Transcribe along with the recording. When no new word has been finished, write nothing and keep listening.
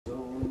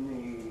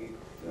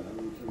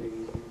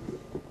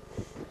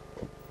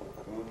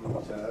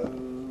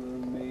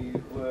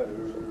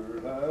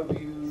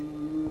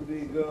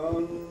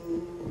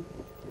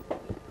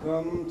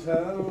come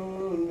tell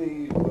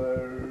me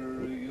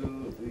where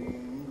you've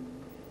been.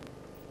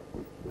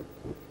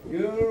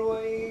 Your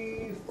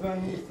wife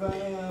and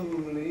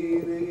family,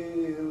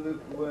 they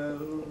look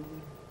well.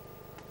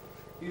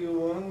 You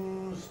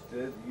once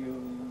did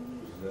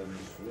use them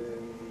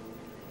trim.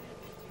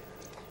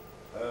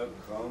 How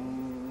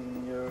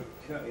come you're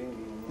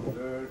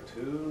kinder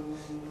to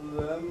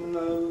them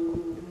now?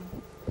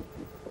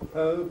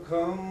 How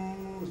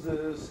comes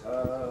this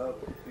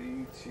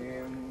happy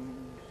change?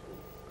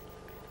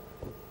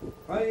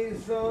 I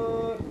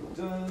thought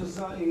as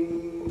I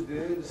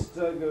did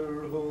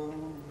stagger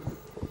home,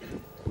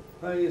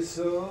 I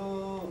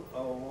saw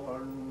a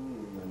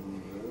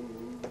warning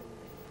room.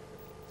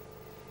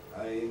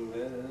 I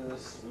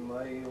missed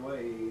my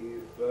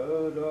wife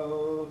out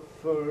of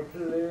her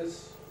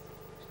place.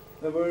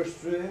 There were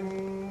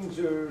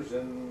strangers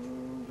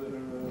in the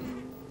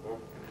room.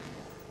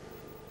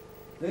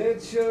 The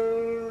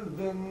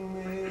children,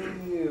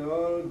 they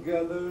all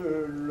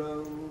gathered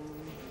round,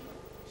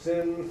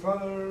 saying,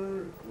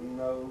 "Father,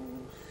 now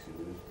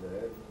she's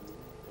dead.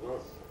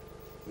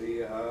 We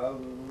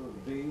have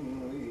been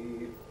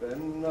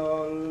weeping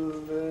all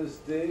this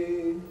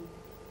day,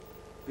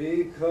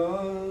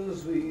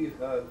 because we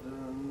had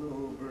no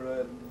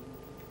bread."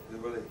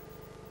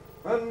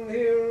 And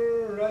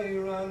here I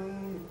ran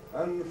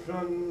and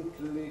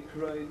frantically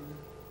cried,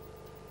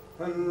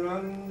 and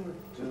ran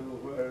to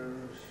where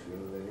she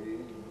lay.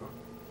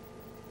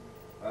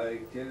 I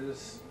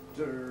kissed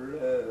her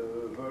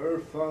ever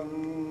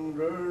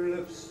fonder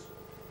lips,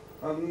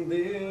 and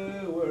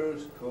they were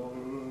as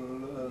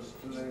cold as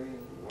clay.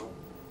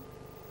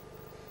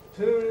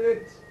 Too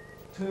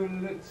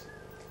late,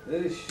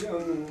 this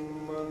young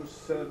man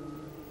said,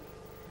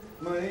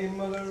 "My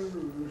mother,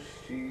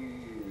 she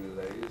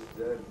lies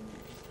dead.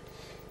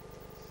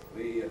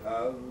 We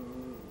have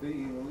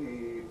been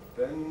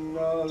weeping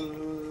all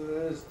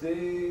this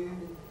day,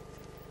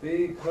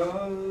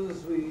 because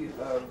we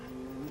have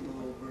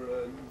no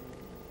bread."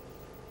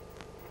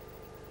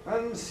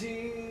 And she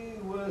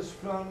was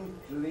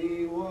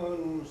frantically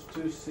wants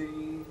to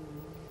see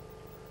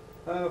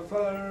her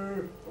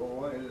father a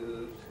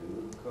while to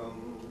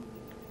come.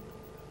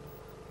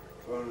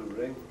 For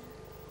drink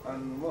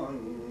and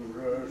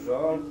wonders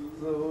of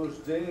those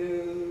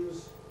days,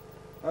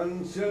 and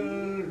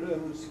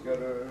children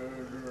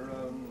scattered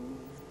around.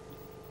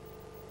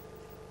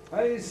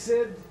 I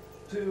said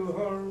to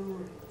her,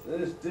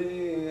 "This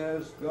day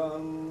has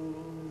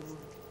gone,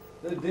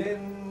 the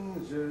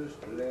dangers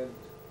fled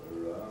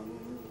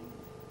around.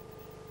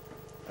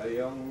 A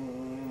young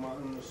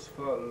man's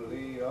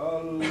folly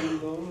all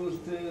those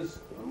days."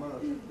 Come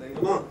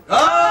on. Ah!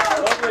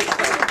 Lovely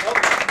stuff.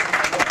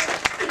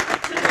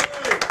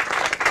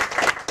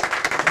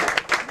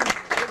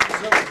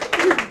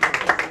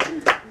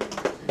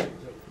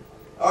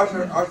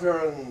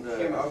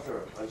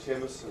 Arthur and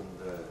Seamus and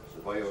the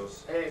bios.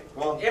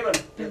 Come on. Eamon,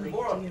 Do you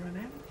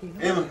remember?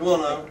 Eamon, come on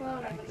now.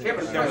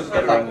 Seamus,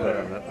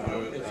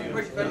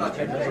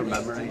 For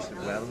memories as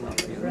well.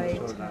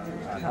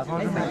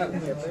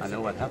 I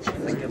know I'd have to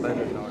think about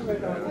it,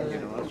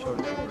 or, sort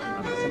of.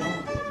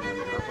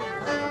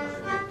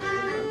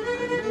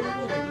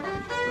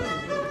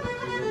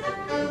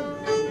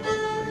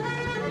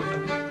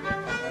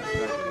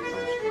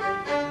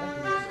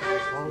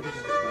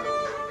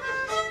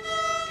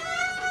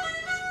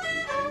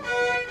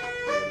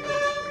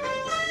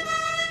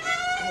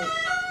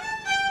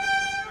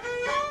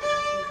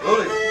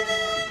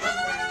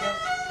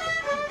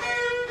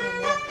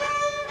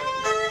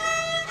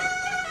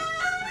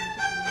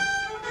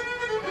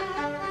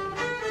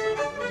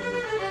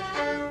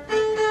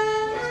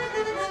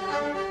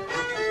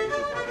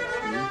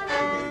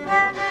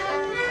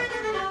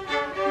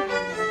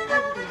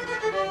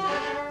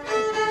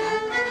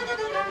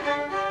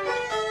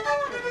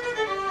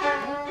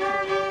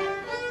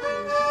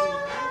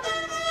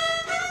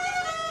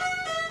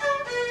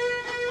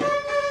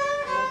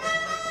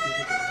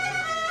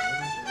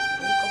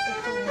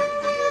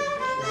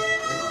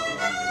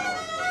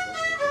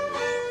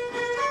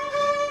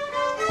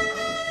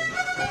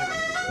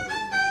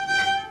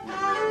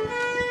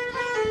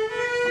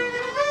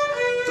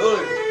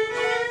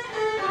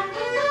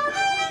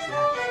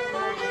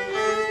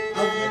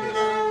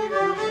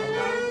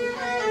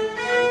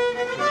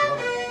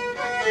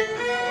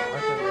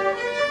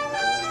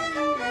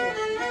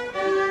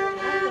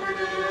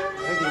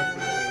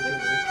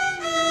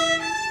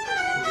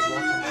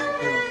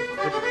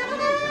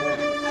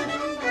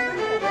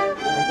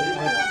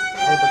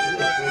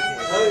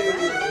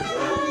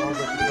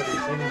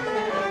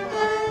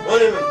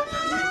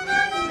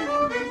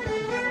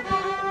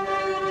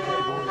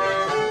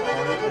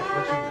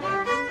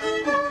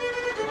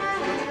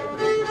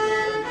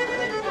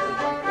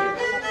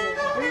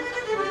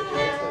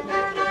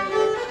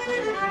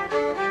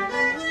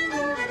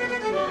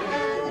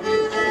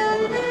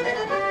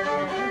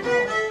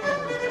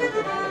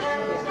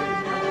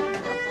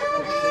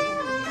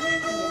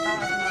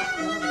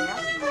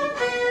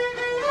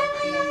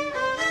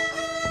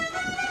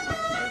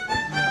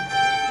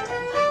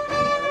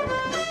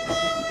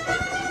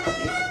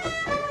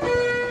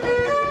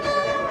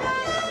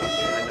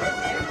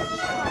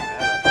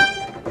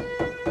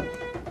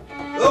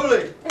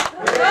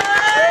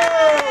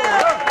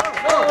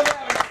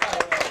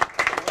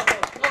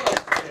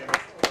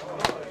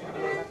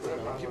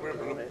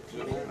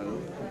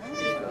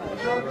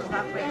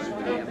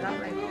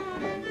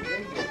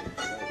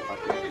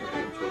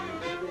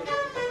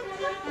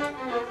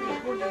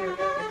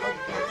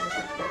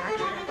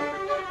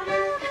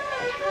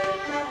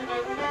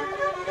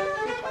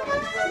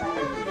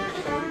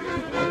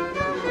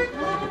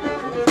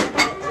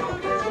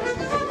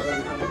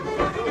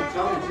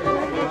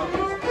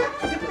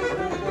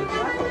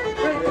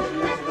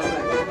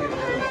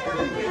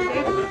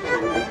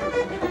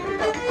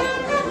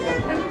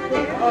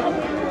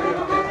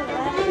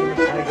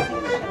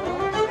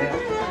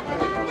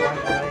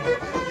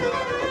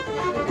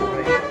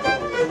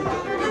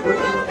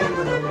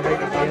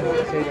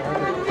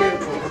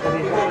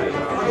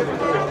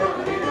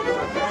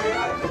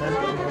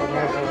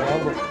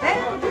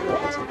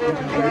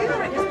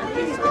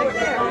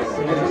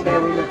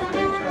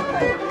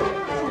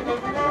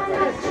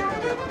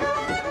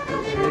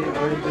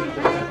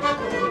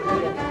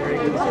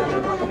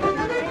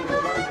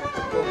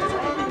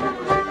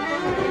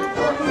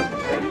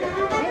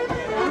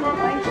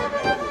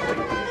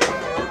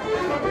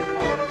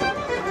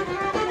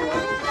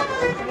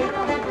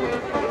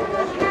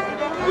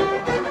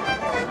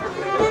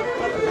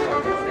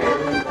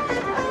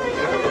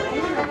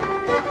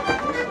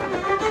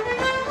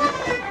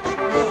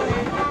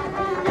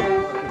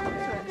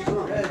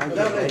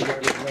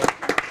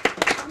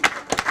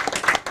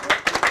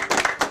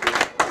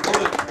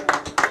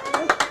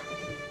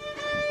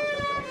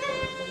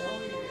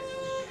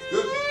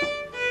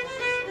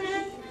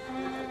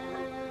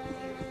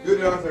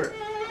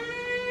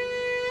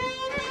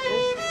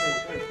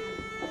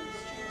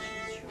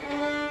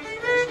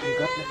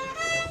 God bless you.